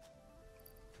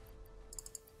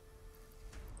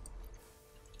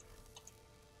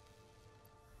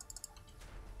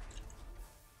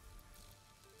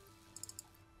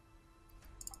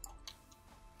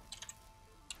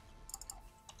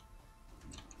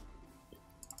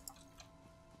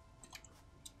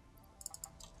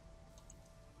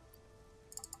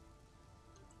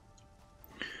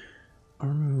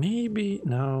 Or maybe,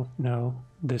 no, no,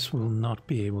 this will not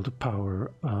be able to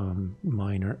power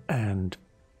miner and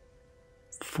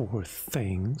 4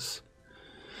 things.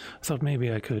 I thought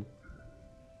maybe I could.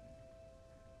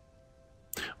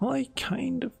 Well, I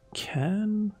kind of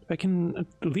can. I can at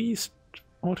least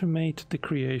automate the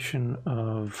creation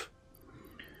of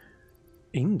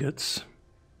ingots,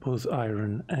 both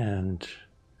iron and.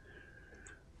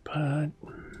 But.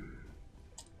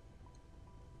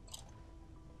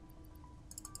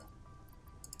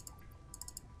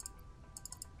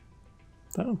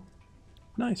 Oh,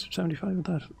 nice, 75 of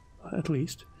that at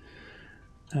least.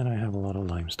 And I have a lot of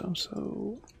limestone,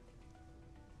 so...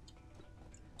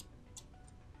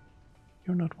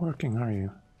 You're not working, are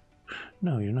you?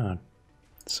 No, you're not.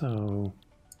 So...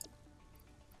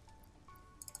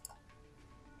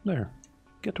 There,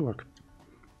 get to work.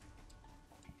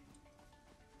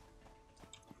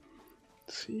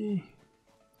 Let's see...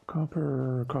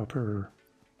 Copper, copper...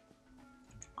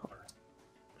 Copper.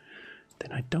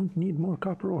 Then I don't need more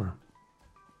copper ore.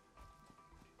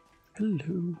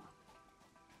 Hello.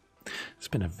 It's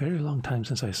been a very long time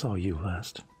since I saw you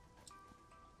last.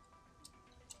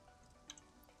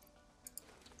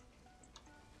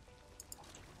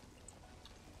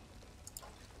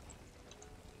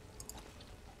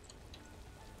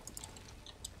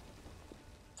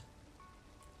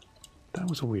 That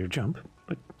was a weird jump,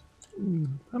 but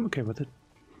I'm okay with it.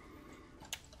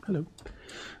 Hello.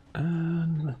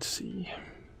 And let's see.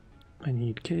 I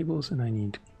need cables and I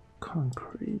need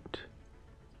concrete.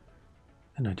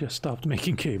 And I just stopped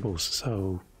making cables,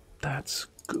 so that's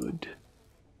good.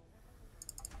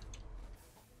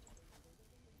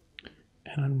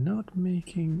 And I'm not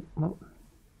making... Well,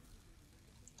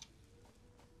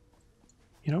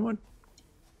 you know what?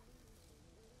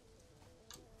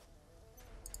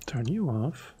 Turn you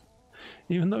off.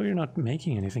 Even though you're not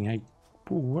making anything, I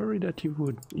worry that you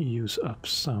would use up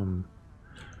some.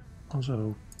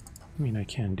 Also, I mean, I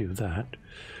can do that.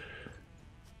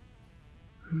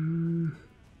 And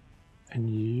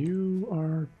you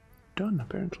are done,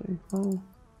 apparently. Oh,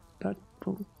 that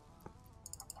will...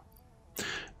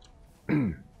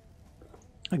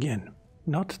 Again,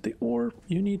 not the ore.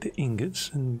 You need the ingots,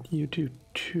 and you do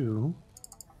too.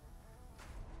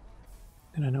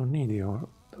 And I don't need the ore,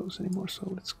 those anymore,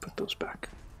 so let's put those back.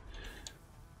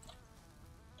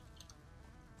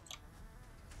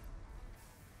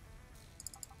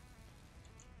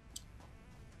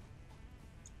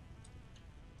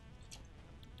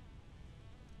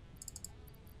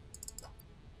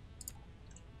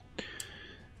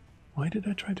 Why did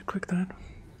I try to click that?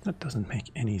 That doesn't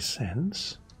make any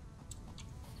sense.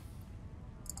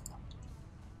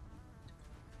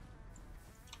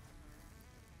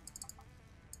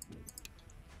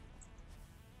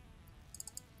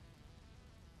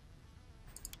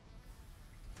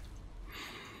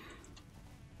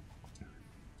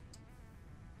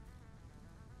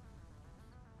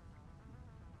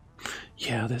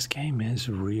 Yeah, this game is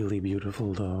really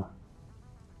beautiful though.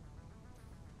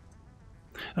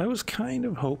 I was kind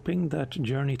of hoping that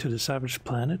Journey to the Savage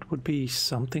Planet would be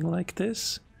something like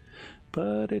this,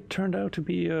 but it turned out to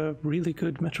be a really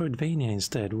good Metroidvania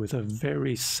instead, with a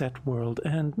very set world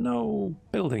and no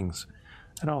buildings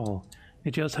at all.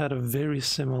 It just had a very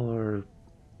similar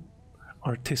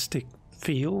artistic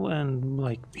feel and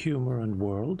like humor and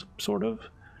world, sort of.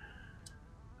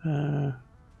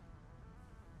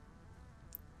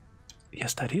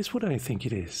 Yes, that is what I think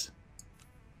it is.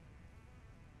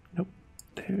 Nope.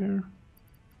 There.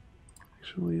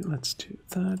 Actually, let's do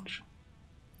that.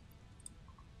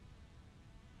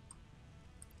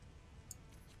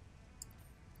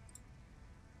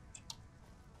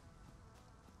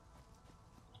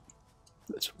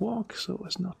 Let's walk so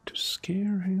as not to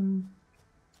scare him.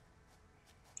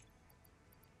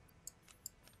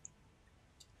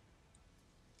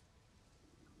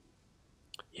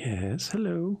 Yes,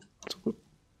 hello.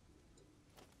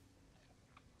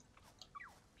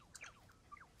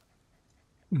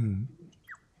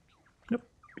 Nope,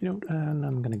 you don't, and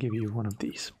I'm gonna give you one of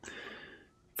these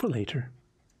for later.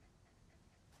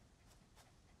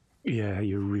 Yeah,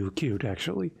 you're real cute,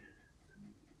 actually.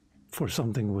 For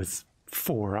something with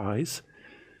 4 eyes.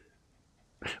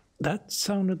 That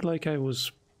sounded like I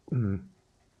was, you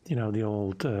know, the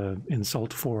old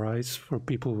insult 4 eyes for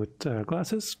people with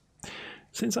glasses.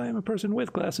 Since I am a person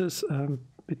with glasses,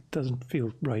 it doesn't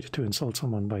feel right to insult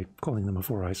someone by calling them a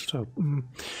 4 eyes, so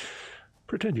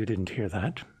pretend you didn't hear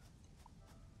that.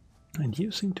 And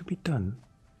you seem to be done.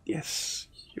 Yes,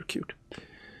 you're cute.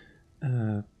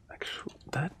 Actually,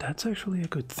 that's actually a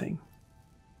good thing.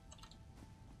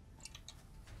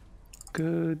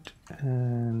 Good.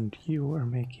 And you are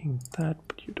making that,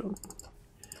 but you don't.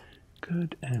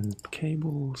 Good. And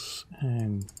cables.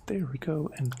 And there we go.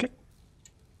 And click.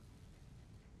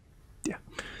 Yeah.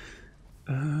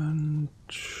 And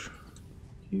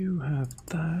you have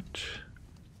that.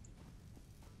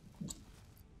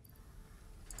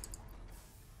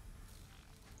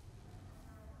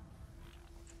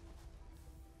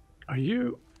 Are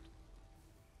you...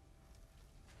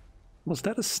 Was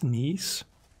that a sneeze?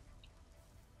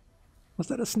 Was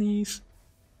that a sneeze?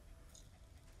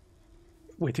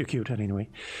 Way too cute anyway.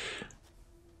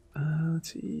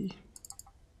 Let's see.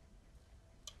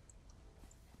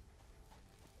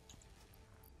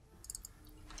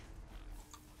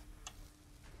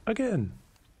 Again.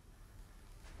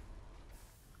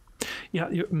 Yeah,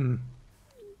 you,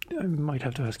 I might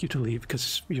have to ask you to leave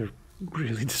because you're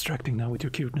really distracting now with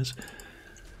your cuteness.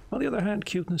 On the other hand,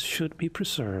 cuteness should be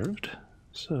preserved,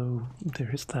 so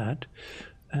there is that.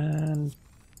 And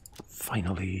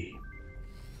finally,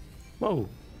 whoa!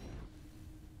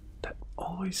 That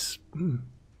always no,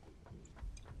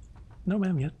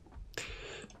 ma'am, yet.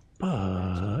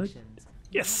 But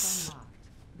yes.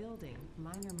 Building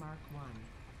minor Mark 1.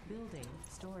 Building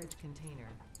storage container.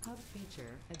 Hub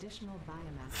feature additional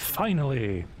biomass.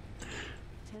 Finally.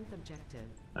 10th objective.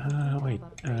 Wait.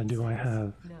 Do I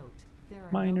have Note, there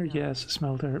are miner? no Yes.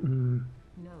 Smelter.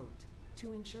 Note,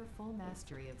 to ensure full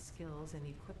mastery of skills and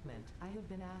equipment, I have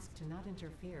been asked to not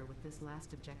interfere with this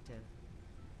last objective.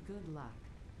 Good luck.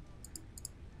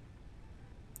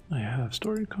 I have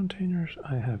storage containers.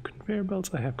 I have conveyor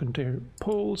belts. I have conveyor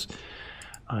poles.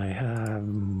 I have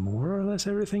more or less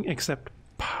everything except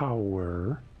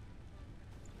power.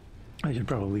 I should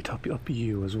probably top up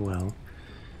you as well.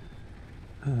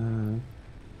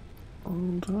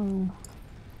 Although,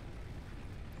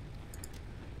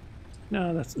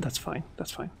 no, that's fine.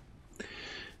 That's fine.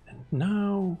 And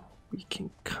now we can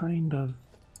kind of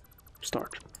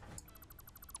start.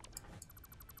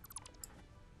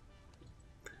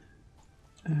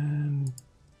 And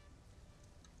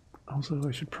also,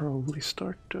 I should probably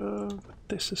start with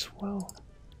this as well.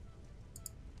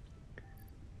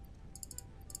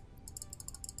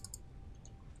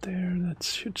 There, that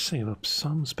should save up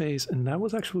some space, and that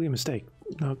was actually a mistake.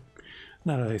 Now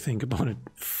that I think about it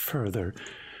further.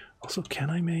 Also, can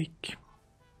I make...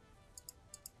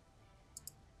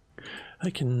 I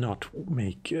cannot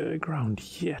make ground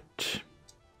yet.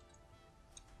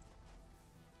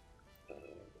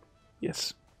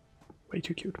 Yes, way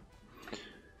too cute.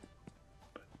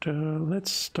 But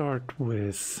let's start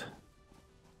with...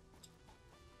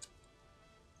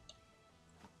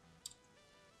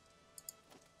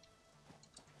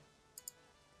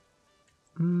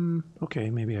 okay,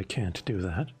 maybe I can't do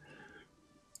that.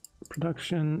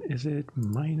 Production, is it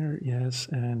minor? Yes,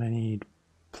 and I need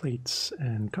plates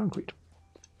and concrete.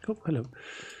 Oh, hello.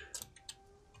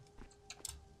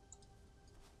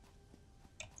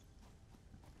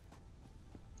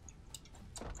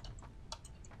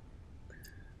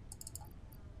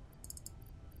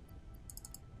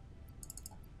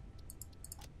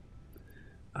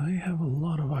 I have a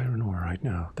lot of iron ore right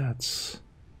now. That's...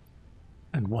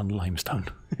 and one limestone.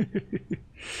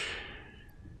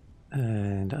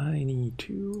 And I need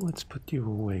to... let's put you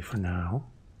away for now.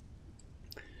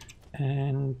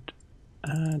 And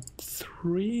add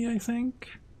 3, I think.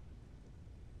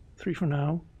 3 for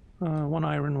now. 1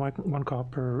 iron, 1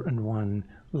 copper, and 1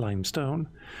 limestone.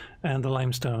 And the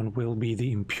limestone will be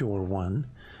the impure one,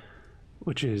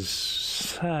 which is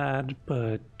sad,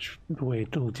 but the way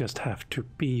it'll just have to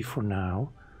be for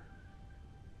now.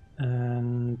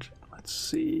 And let's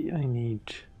see, I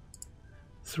need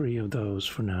 3 of those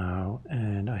for now,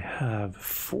 and I have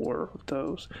 4 of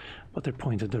those, but they're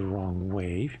pointed the wrong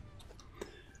way.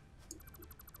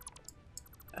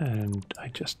 And I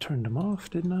just turned them off,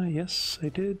 didn't I? Yes, I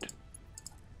did.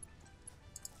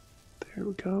 There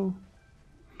we go.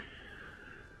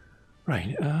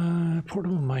 Right,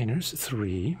 portable miners,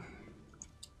 3.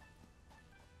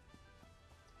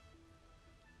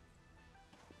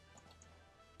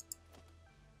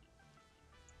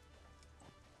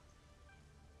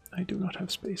 I do not have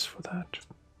space for that.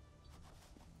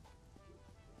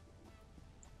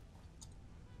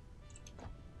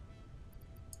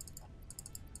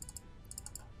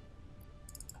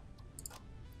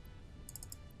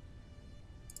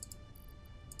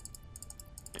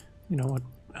 You know what?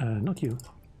 Not you.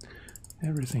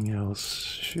 Everything else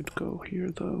should go here,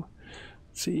 though.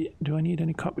 Let's see, do I need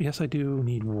any copper? Yes, I do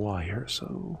need wire,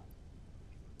 so...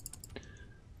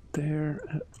 there.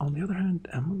 On the other hand,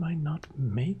 am I not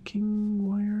making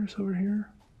wires over here?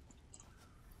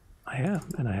 I am,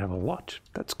 and I have a lot.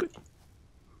 That's good.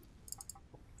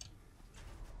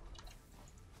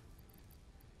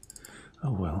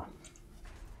 Oh well.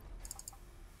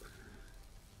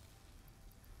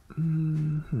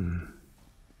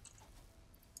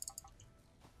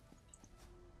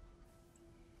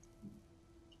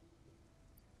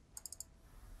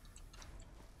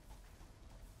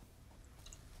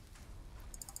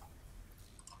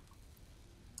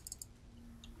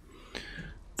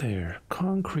 There,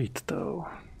 concrete though.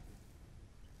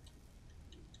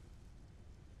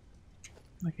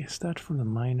 Like, is that for the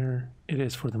miner? It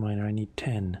is for the miner. I need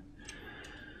 10.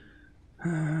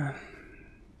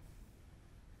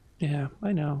 Yeah,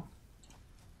 I know.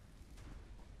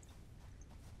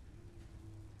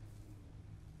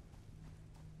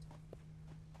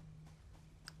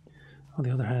 On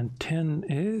the other hand, 10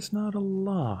 is not a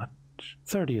lot.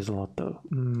 30 is a lot though.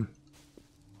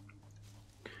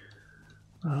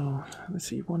 Oh, let's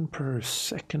see, 1 per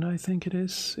second I think it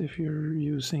is, if you're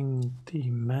using the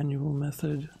manual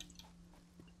method.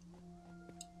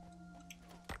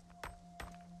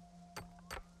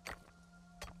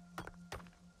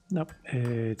 Nope,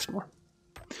 it's more.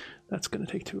 That's gonna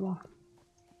take too long.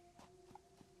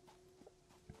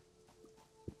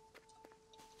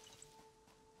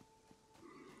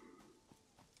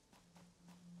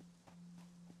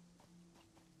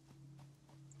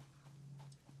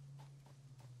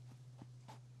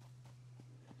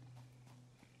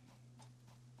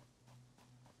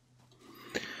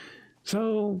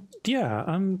 So yeah,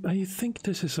 I think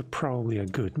this is probably a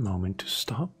good moment to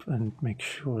stop and make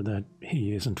sure that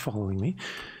he isn't following me.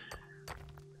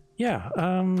 Yeah,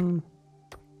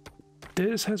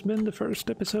 this has been the first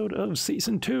episode of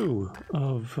Season 2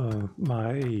 of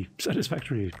my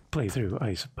Satisfactory playthrough,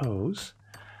 I suppose.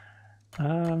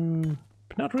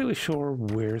 Not really sure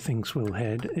where things will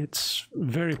head. It's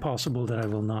very possible that I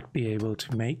will not be able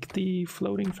to make the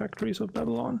floating factories of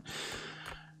Babylon.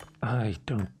 I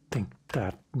don't think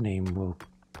that name will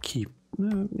keep,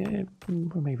 or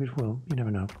maybe it will, you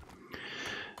never know.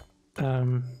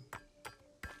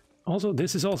 Also,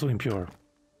 this is also impure.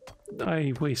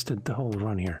 I wasted the whole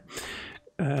run here.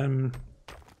 I'm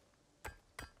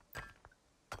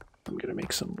gonna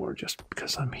make some more just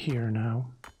because I'm here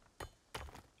now.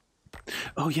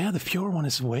 Oh yeah, the pure one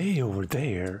is way over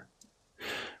there.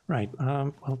 Right,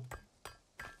 well,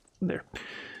 there.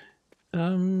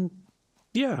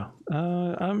 Yeah,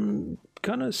 I'm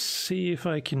gonna see if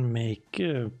I can make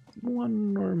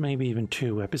 1 or maybe even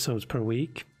 2 episodes per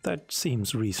week. That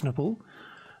seems reasonable.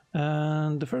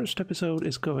 And the first episode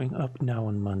is going up now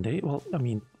on Monday. Well, I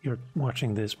mean, you're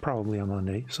watching this probably on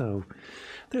Monday, so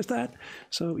there's that.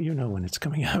 So you know when it's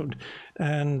coming out.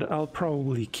 And I'll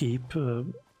probably keep...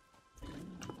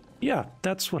 yeah,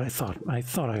 that's what I thought. I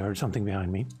thought I heard something behind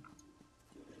me.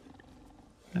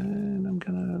 And I'm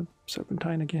gonna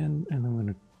serpentine again, and I'm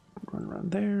gonna run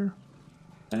around there.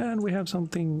 And we have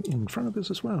something in front of us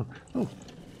as well. Oh.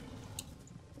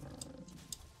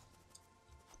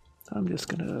 I'm just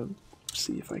gonna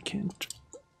see if I can't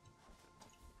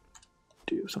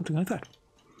do something like that.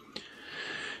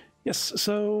 Yes,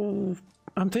 so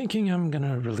I'm thinking I'm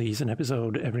gonna release an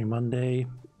episode every Monday,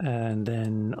 and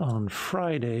then on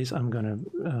Fridays I'm gonna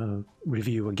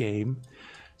review a game.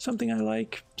 Something I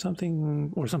like,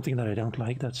 something that I don't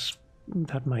like.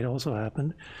 That might also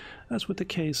happen, as with the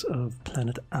case of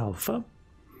Planet Alpha,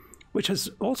 which has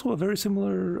also a very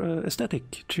similar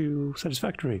aesthetic to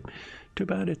Satisfactory. Too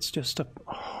bad it's just a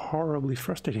horribly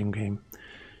frustrating game.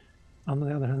 On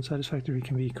the other hand, Satisfactory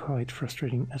can be quite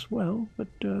frustrating as well, but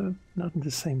not in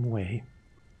the same way.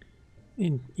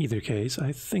 In either case,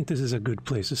 I think this is a good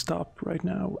place to stop right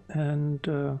now, and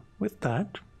with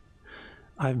that,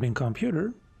 I've been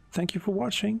Calmputer. Thank you for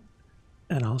watching,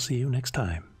 and I'll see you next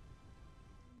time.